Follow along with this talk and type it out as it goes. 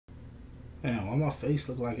Man, why my face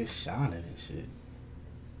look like it's shining and shit?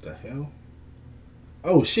 The hell?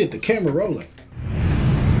 Oh shit, the camera rolling.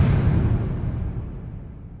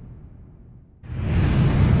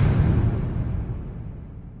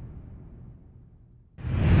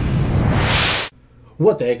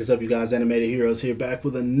 What the heck is up, you guys? Animated Heroes here, back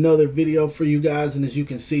with another video for you guys. And as you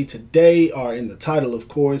can see today, or in the title of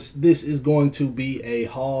course, this is going to be a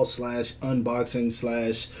haul slash unboxing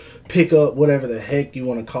slash pickup, whatever the heck you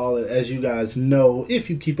want to call it. As you guys know, if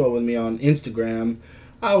you keep up with me on Instagram,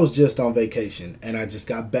 I was just on vacation, and I just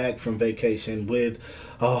got back from vacation with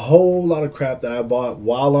a whole lot of crap that I bought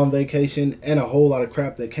while on vacation and a whole lot of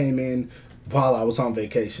crap that came in while I was on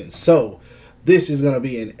vacation. So this is going to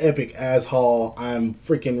be an epic ass haul. I'm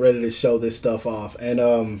freaking ready to show this stuff off. And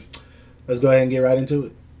let's go ahead and get right into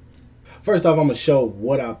it. First off, I'm going to show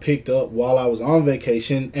what I picked up while I was on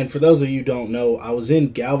vacation. And for those of you who don't know, I was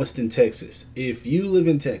in Galveston, Texas. If you live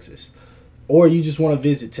in Texas or you just want to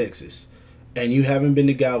visit Texas and you haven't been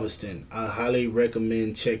to Galveston, I highly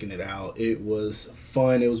recommend checking it out. It was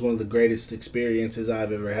fun. It was one of the greatest experiences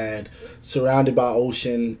I've ever had. Surrounded by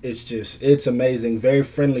ocean. It's amazing. Very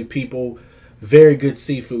friendly people. Very good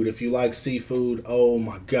seafood. If you like seafood, oh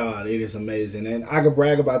my god, it is amazing. And I could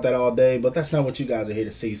brag about that all day, but that's not what you guys are here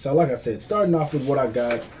to see. So like I said, starting off with what I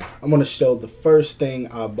got, I'm going to show the first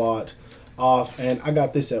thing I bought off. And I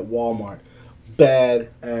got this at Walmart.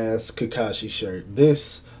 Bad ass Kakashi shirt.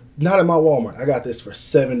 This, not at my Walmart. I got this for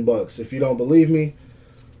 $7. If you don't believe me,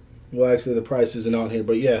 well, actually, the price isn't on here,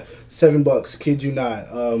 but yeah, $7. Kid you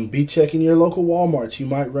not. Be checking your local Walmarts. You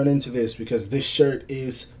might run into this because this shirt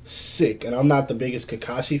is sick. And I'm not the biggest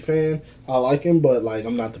Kakashi fan. I like him, but like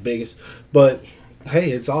I'm not the biggest. But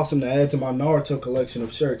hey, it's awesome to add to my Naruto collection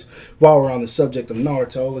of shirts. While we're on the subject of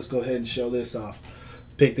Naruto, let's go ahead and show this off.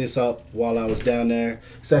 Picked this up while I was down there.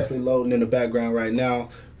 It's actually loading in the background right now.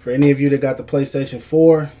 For any of you that got the PlayStation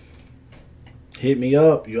 4. Hit me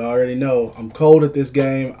up. You already know I'm cold at this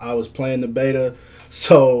game. I was playing the beta.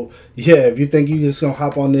 So yeah, if you think you just gonna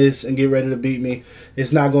hop on this and get ready to beat me,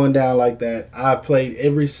 it's not going down like that. I've played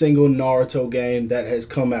every single Naruto game that has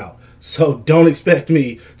come out. So don't expect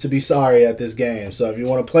me to be sorry at this game. So if you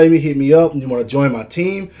want to play me, hit me up. And you want to join my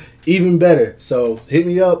team, even better. So hit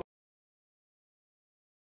me up.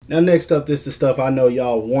 Now next up, this is the stuff I know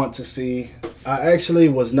y'all want to see. I actually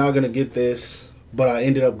was not gonna get this, but I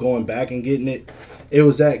ended up going back and getting it. It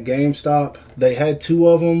was at GameStop. They had two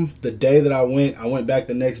of them. The day that I went back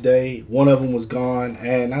the next day. One of them was gone,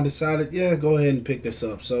 and I decided, yeah, go ahead and pick this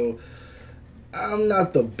up. So I'm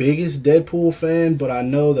not the biggest Deadpool fan, but I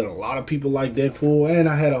know that a lot of people like Deadpool, and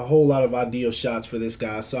I had a whole lot of ideal shots for this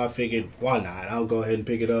guy, so I figured, why not? I'll go ahead and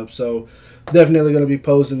pick it up. So definitely going to be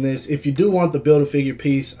posting this. If you do want the Build-A-Figure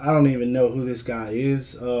piece, I don't even know who this guy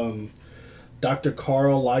is. Dr.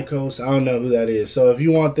 Carl Lycos. I don't know who that is. So if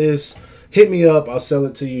you want this, hit me up. I'll sell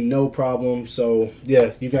it to you, no problem. So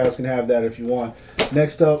yeah, you guys can have that if you want.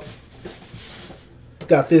 Next up,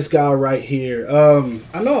 got this guy right here.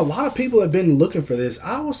 I know a lot of people have been looking for this.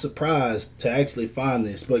 I was surprised to actually find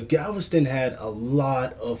this, but Galveston had a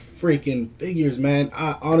lot of freaking figures, man.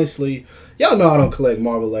 I honestly, y'all know I don't collect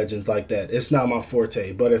Marvel Legends like that. It's not my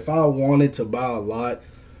forte. But if I wanted to buy a lot,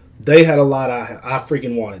 they had a lot I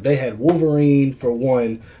freaking wanted. They had Wolverine for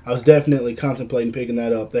one. I was definitely contemplating picking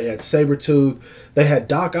that up. They had Sabretooth. They had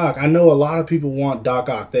Doc Ock. I know a lot of people want Doc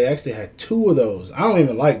Ock. They actually had two of those. I don't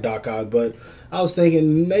even like Doc Ock, but I was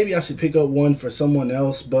thinking maybe I should pick up one for someone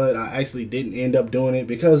else, but I actually didn't end up doing it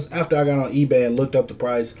because after I got on eBay and looked up the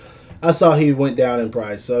price, I saw he went down in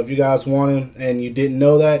price. So if you guys want him and you didn't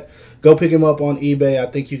know that, go pick him up on eBay. I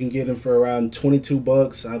think you can get him for around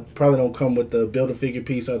 $22. I probably don't come with the Build-A-Figure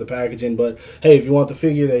piece or the packaging, but hey, if you want the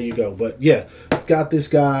figure, there you go. But yeah, got this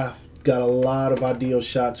guy. Got a lot of ideal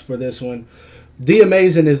shots for this one. The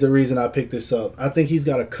Amazing is the reason I picked this up. I think he's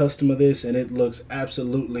got a custom of this, and it looks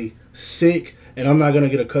absolutely sick. And I'm not going to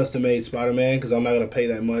get a custom-made Spider-Man because I'm not going to pay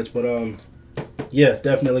that much. But yeah,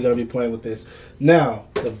 definitely going to be playing with this. Now,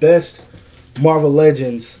 the best Marvel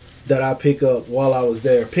Legends that I picked up while I was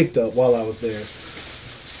there.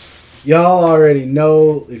 Y'all already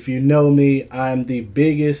know, if you know me, I'm the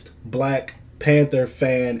biggest Black Panther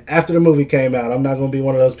fan. After the movie came out, I'm not going to be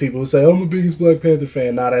one of those people who say, I'm the biggest Black Panther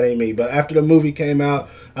fan. No, that ain't me. But after the movie came out,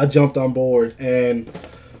 I jumped on board. And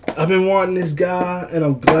I've been wanting this guy, and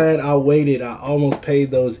I'm glad I waited. I almost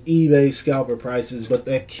paid those eBay scalper prices. But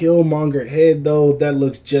that Killmonger head, though, that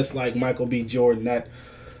looks just like Michael B. Jordan.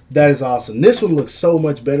 That is awesome. This one looks so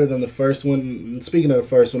much better than the first one. And speaking of the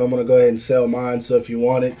first one, I'm going to go ahead and sell mine. So if you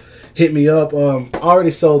want it, hit me up. I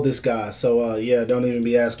already sold this guy. So, yeah, don't even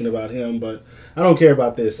be asking about him. But I don't care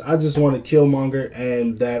about this. I just want to Killmonger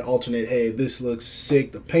and that alternate head. This looks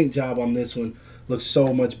sick. The paint job on this one looks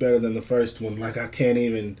so much better than the first one. Like, I can't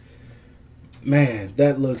even... Man,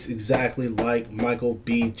 that looks exactly like Michael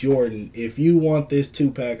B. Jordan. If you want this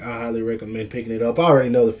 2-pack, I highly recommend picking it up. I already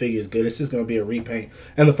know the figure is good. It's just going to be a repaint.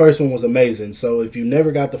 And the first one was amazing. So if you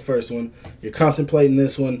never got the first one, you're contemplating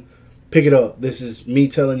this one, pick it up. This is me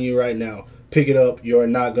telling you right now. Pick it up. You're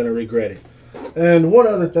not going to regret it. And one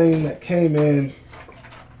other thing that came in,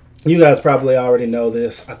 you guys probably already know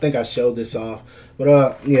this. I think I showed this off.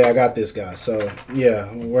 But, yeah, I got this guy. So,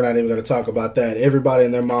 yeah, we're not even going to talk about that. Everybody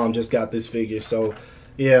and their mom just got this figure. So,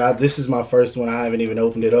 yeah, this is my first one. I haven't even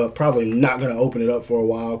opened it up. Probably not going to open it up for a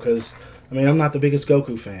while because, I mean, I'm not the biggest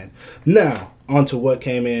Goku fan. Now, on to what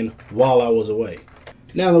came in while I was away.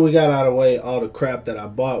 Now that we got out of the way all the crap that I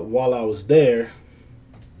bought while I was there,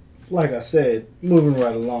 like I said, moving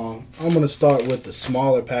right along, I'm going to start with the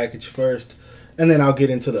smaller package first, and then I'll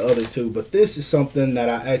get into the other two. But this is something that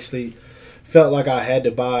I actually felt like I had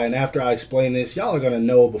to buy, and after I explain this, y'all are going to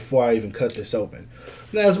know before I even cut this open.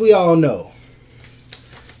 Now, as we all know,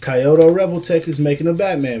 Kyoto Revoltech is making a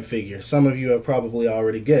Batman figure. Some of you have probably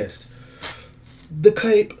already guessed. The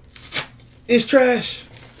cape is trash.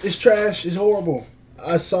 It's trash. It's horrible.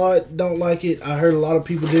 I saw it, don't like it. I heard a lot of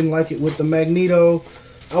people didn't like it with the Magneto.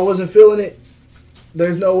 I wasn't feeling it.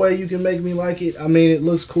 There's no way you can make me like it. I mean, it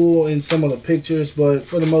looks cool in some of the pictures, but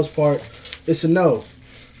for the most part, it's a no.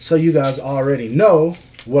 So you guys already know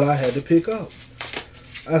what I had to pick up.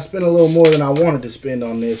 I spent a little more than I wanted to spend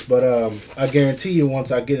on this, but I guarantee you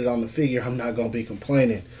once I get it on the figure, I'm not going to be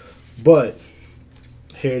complaining. But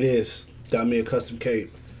here it is. Got me a custom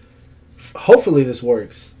cape. Hopefully this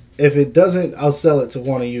works. If it doesn't, I'll sell it to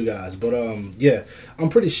one of you guys. But yeah, I'm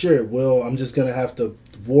pretty sure it will. I'm just going to have to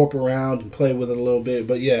warp around and play with it a little bit.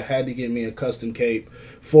 But yeah, had to get me a custom cape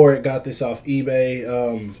for it. Got this off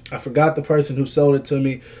eBay. I forgot the person who sold it to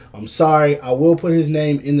me. I'm sorry. I will put his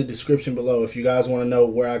name in the description below if you guys want to know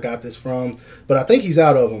where I got this from. But I think he's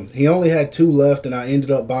out of them. He only had 2 left and I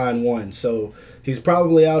ended up buying 1. So he's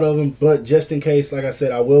probably out of them. But just in case, like I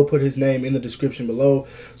said, I will put his name in the description below.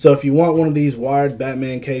 So if you want one of these wired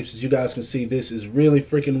Batman capes, as you guys can see, this is really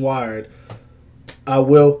freaking wired. I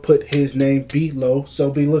will put his name below,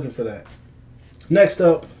 so be looking for that. Next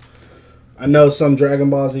up, I know some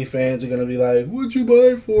Dragon Ball Z fans are going to be like, what'd you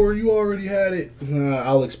buy it for? You already had it.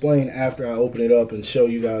 I'll explain after I open it up and show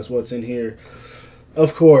you guys what's in here.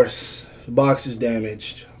 Of course, the box is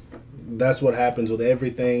damaged. That's what happens with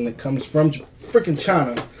everything that comes from freaking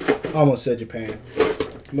China. I almost said Japan.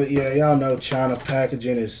 But yeah, y'all know China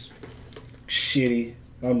packaging is shitty.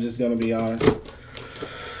 I'm just going to be honest.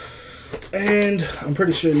 And I'm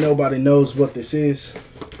pretty sure nobody knows what this is,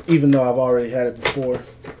 even though I've already had it before.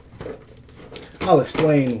 I'll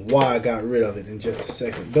explain why I got rid of it in just a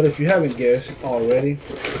second. But if you haven't guessed already,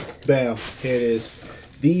 bam, here it is.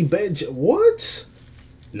 The bed. What?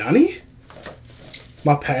 Nani?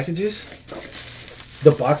 My packages?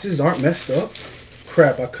 The boxes aren't messed up?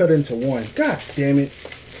 Crap, I cut into one. God damn it.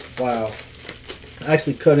 Wow. I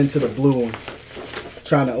actually cut into the blue one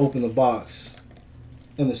trying to open the box.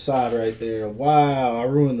 On the side right there. Wow, I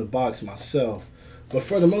ruined the box myself. But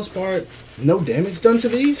for the most part, no damage done to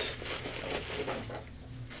these?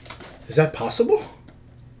 Is that possible?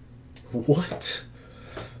 What?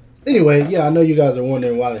 Anyway, yeah, I know you guys are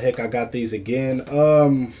wondering why the heck I got these again.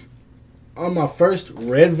 On my first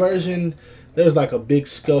red version, there's like a big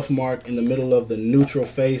scuff mark in the middle of the neutral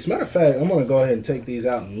face. Matter of fact, I'm going to go ahead and take these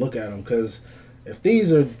out and look at them, because if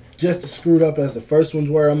these are just as screwed up as the first ones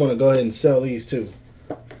were, I'm going to go ahead and sell these too.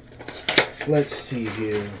 Let's see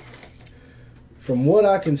here. From what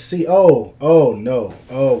I can see, oh no.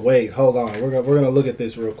 Oh wait, hold on. We're gonna look at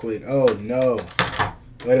this real quick. Oh no.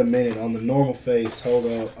 Wait a minute. On the normal face, hold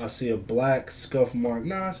up. I see a black scuff mark.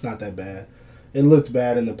 Nah, it's not that bad. It looked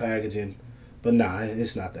bad in the packaging, but nah,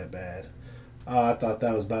 it's not that bad. I thought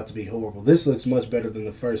that was about to be horrible. This looks much better than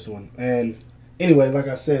the first one. And anyway, like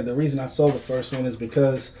I said, the reason I sold the first one is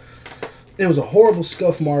because there was a horrible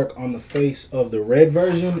scuff mark on the face of the red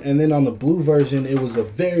version, and then on the blue version, it was a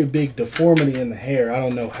very big deformity in the hair. I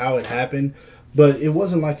don't know how it happened, but it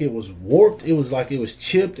wasn't like it was warped. It was like it was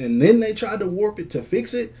chipped, and then they tried to warp it to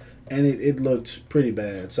fix it, and it looked pretty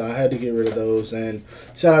bad. So I had to get rid of those, and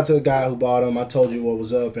shout out to the guy who bought them. I told you what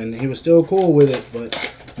was up, and he was still cool with it,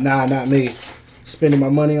 but nah, not me. Spending my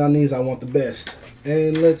money on these, I want the best.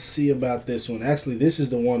 And let's see about this one. Actually, this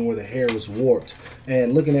is the one where the hair was warped.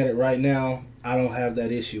 And looking at it right now, I don't have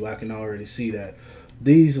that issue. I can already see that.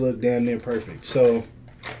 These look damn near perfect. So,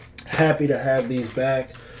 happy to have these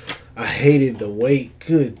back. I hated the wait.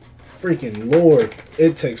 Good freaking Lord.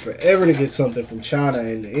 It takes forever to get something from China.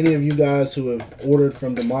 And any of you guys who have ordered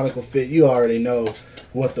from Demonical Fit, you already know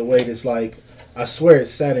what the wait is like. I swear it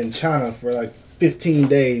sat in China for like 15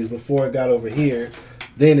 days before it got over here.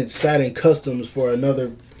 Then it sat in customs for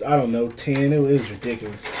another, I don't know, 10. It was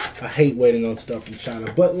ridiculous. I hate waiting on stuff from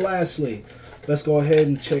China. But lastly, let's go ahead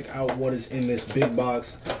and check out what is in this big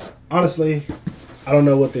box. Honestly, I don't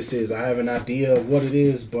know what this is. I have an idea of what it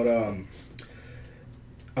is, but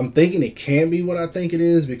I'm thinking it can't be what I think it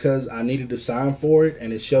is because I needed to sign for it,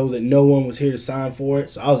 and it showed that no one was here to sign for it.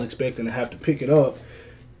 So I was expecting to have to pick it up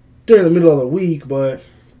during the middle of the week, but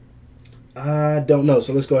I don't know.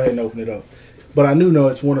 So let's go ahead and open it up. But I do know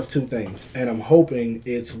it's one of two things, and I'm hoping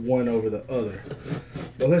it's one over the other.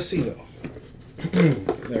 But let's see, though.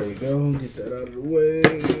 There we go. Get that out of the way.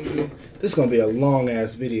 This is going to be a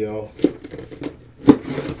long-ass video. I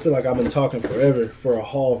feel like I've been talking forever for a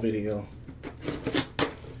haul video.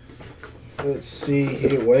 Let's see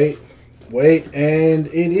here. Wait. And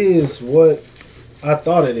it is what I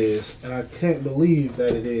thought it is. And I can't believe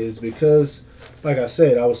that it is because, like I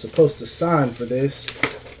said, I was supposed to sign for this.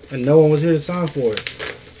 And no one was here to sign for it.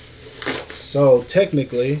 So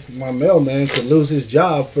technically, my mailman could lose his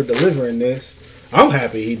job for delivering this. I'm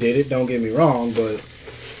happy he did it, don't get me wrong, but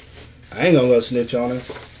I ain't gonna go snitch on him.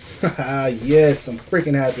 Yes, I'm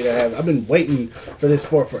freaking happy to have it. I've been waiting for this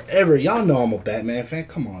for forever. Y'all know I'm a Batman fan.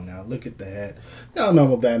 Come on now, look at the hat. Y'all know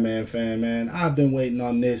I'm a Batman fan, man. I've been waiting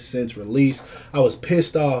on this since release. I was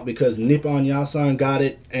pissed off because Nippon Yasan got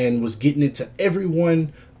it and was getting it to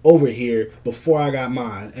everyone over here before I got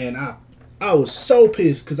mine, and I was so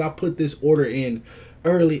pissed because I put this order in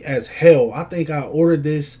early as hell. I think I ordered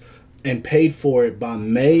this and paid for it by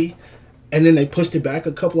May, and then they pushed it back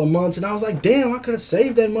a couple of months, and I was like, damn, I could have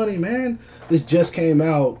saved that money, man. This just came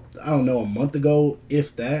out, I don't know, a month ago,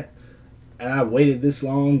 if that, and I waited this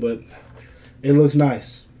long, but it looks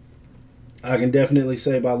nice. I can definitely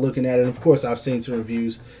say by looking at it, of course I've seen some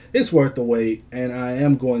reviews, it's worth the wait, and I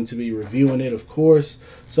am going to be reviewing it, of course,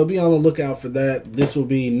 so be on the lookout for that. This will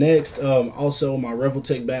be next. Also, my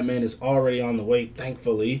Revoltech Batman is already on the way,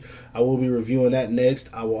 thankfully. I will be reviewing that next.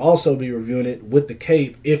 I will also be reviewing it with the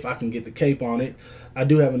cape, if I can get the cape on it. I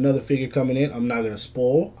do have another figure coming in, I'm not going to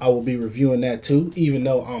spoil. I will be reviewing that too, even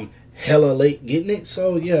though I'm hella late getting it.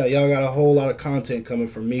 So yeah, y'all got a whole lot of content coming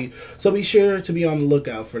from me, so be sure to be on the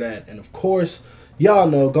lookout for that. And of course, y'all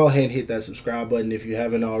know, go ahead and hit that subscribe button if you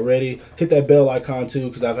haven't already. Hit that bell icon too,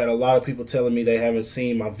 because I've had a lot of people telling me they haven't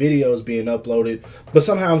seen my videos being uploaded, but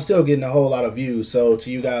somehow I'm still getting a whole lot of views. So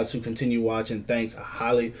to you guys who continue watching, thanks. I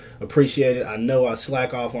highly appreciate it. I know I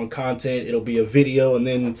slack off on content. It'll be a video, and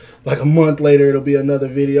then like a month later it'll be another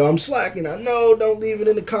video. I'm slacking, I know. Don't leave it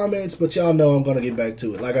in the comments, but y'all know I'm gonna get back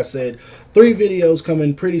to it. Like I said, 3 videos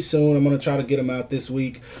coming pretty soon. I'm gonna try to get them out this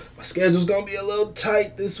week. My schedule's gonna be a little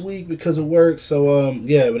tight this week because of work, so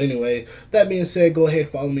yeah. But anyway, that being said, go ahead,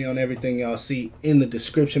 follow me on everything y'all see in the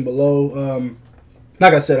description below.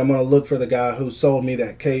 Like I said, I'm gonna look for the guy who sold me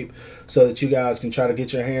that cape so that you guys can try to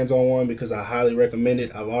get your hands on one, because I highly recommend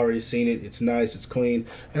it. I've already seen it. It's nice, it's clean,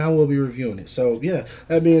 and I will be reviewing it. So yeah,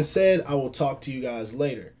 that being said, I will talk to you guys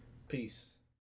later. Peace.